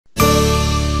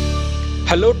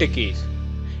Hello techies.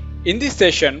 In this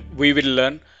session, we will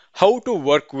learn how to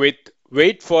work with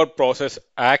wait for process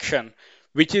action,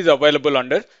 which is available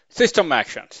under system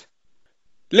actions.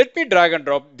 Let me drag and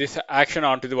drop this action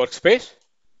onto the workspace.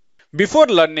 Before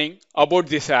learning about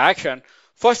this action,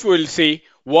 first we will see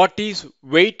what is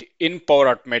wait in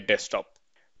Power Automate Desktop.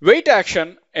 Wait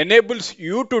action enables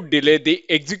you to delay the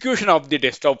execution of the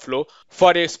desktop flow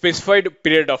for a specified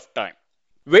period of time.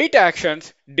 Wait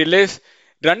actions delays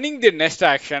running the next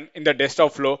action in the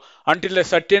desktop flow until a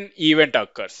certain event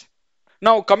occurs.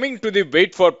 Now coming to the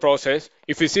wait for process,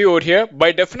 if you see over here,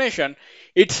 by definition,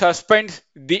 it suspends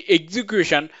the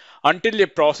execution until a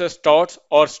process starts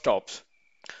or stops.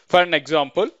 For an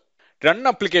example, run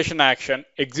application action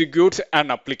executes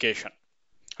an application,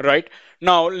 right?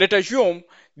 Now let us assume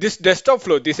this desktop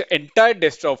flow, this entire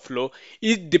desktop flow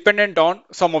is dependent on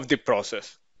some of the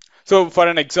process. So for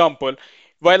an example,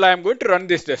 while I am going to run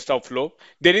this desktop flow,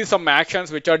 there is some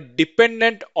actions which are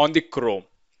dependent on the Chrome.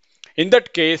 In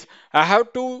that case, I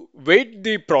have to wait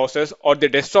the process or the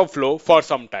desktop flow for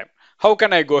some time. How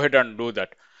can I go ahead and do that?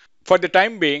 For the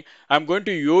time being, I'm going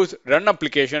to use run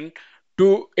application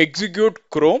to execute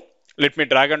Chrome. Let me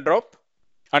drag and drop.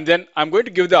 And then I'm going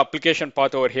to give the application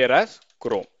path over here as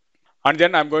Chrome. And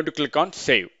then I'm going to click on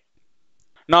save.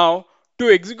 Now,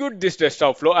 to execute this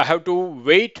desktop flow, I have to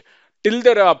wait till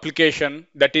the application,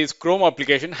 that is Chrome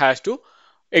application, has to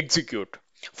execute.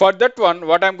 For that one,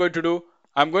 what I'm going to do,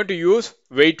 I'm going to use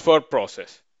wait for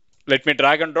process. Let me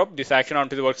drag and drop this action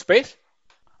onto the workspace.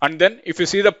 And then if you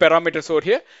see the parameters over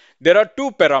here, there are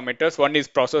two parameters. One is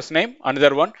process name,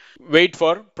 another one wait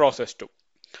for process 2.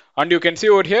 And you can see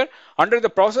over here, under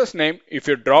the process name, if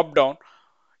you drop down,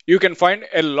 you can find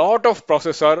a lot of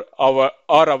processes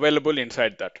are available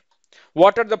inside that.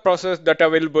 What are the processes that are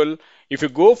available? If you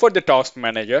go for the task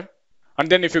manager, and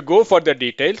then if you go for the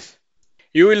details,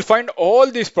 you will find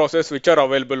all these processes which are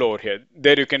available over here.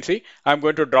 There you can see, I'm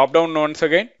going to drop down once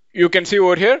again. You can see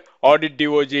over here, audit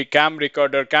DOG, cam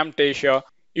recorder, Camtasia.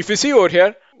 If you see over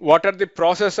here, what are the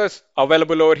processes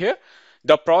available over here?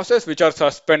 The process which are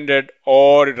suspended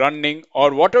or running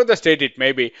or whatever the state it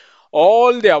may be,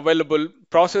 all the available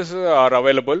processes are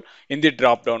available in the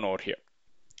drop down over here.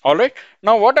 All right.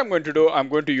 Now what I'm going to do, I'm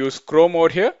going to use Chrome over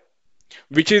here,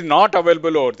 which is not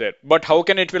available over there. But how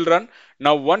can it will run?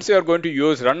 Now once you are going to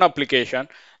use run application,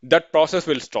 that process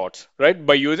will start, right?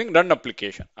 By using run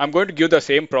application. I'm going to give the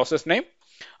same process name,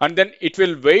 and then it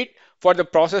will wait for the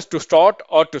process to start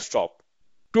or to stop.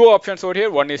 Two options over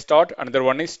here. One is start, another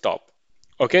one is stop.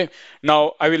 Okay.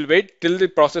 Now I will wait till the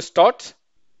process starts.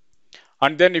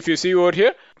 And then if you see over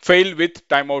here, fail with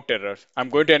timeout errors, I'm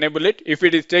going to enable it. If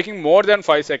it is taking more than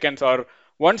 5 seconds or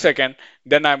 1 second,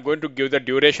 then I'm going to give the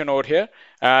duration over here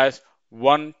as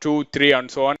 1, 2, 3,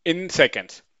 and so on in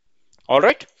seconds. All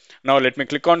right. Now let me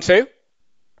click on save.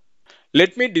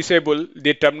 Let me disable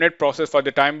the terminate process for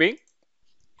the time being.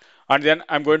 And then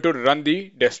I'm going to run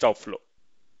the desktop flow.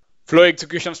 Flow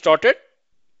execution started.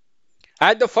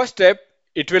 At the first step,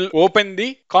 it will open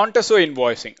the Contoso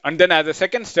invoicing, and then as a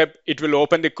second step, it will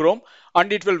open the Chrome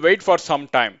and it will wait for some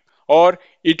time, or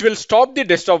it will stop the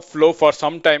desktop flow for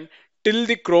some time till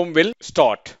the Chrome will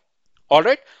start. All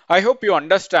right. I hope you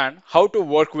understand how to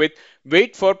work with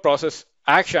wait for process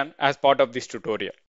action as part of this tutorial.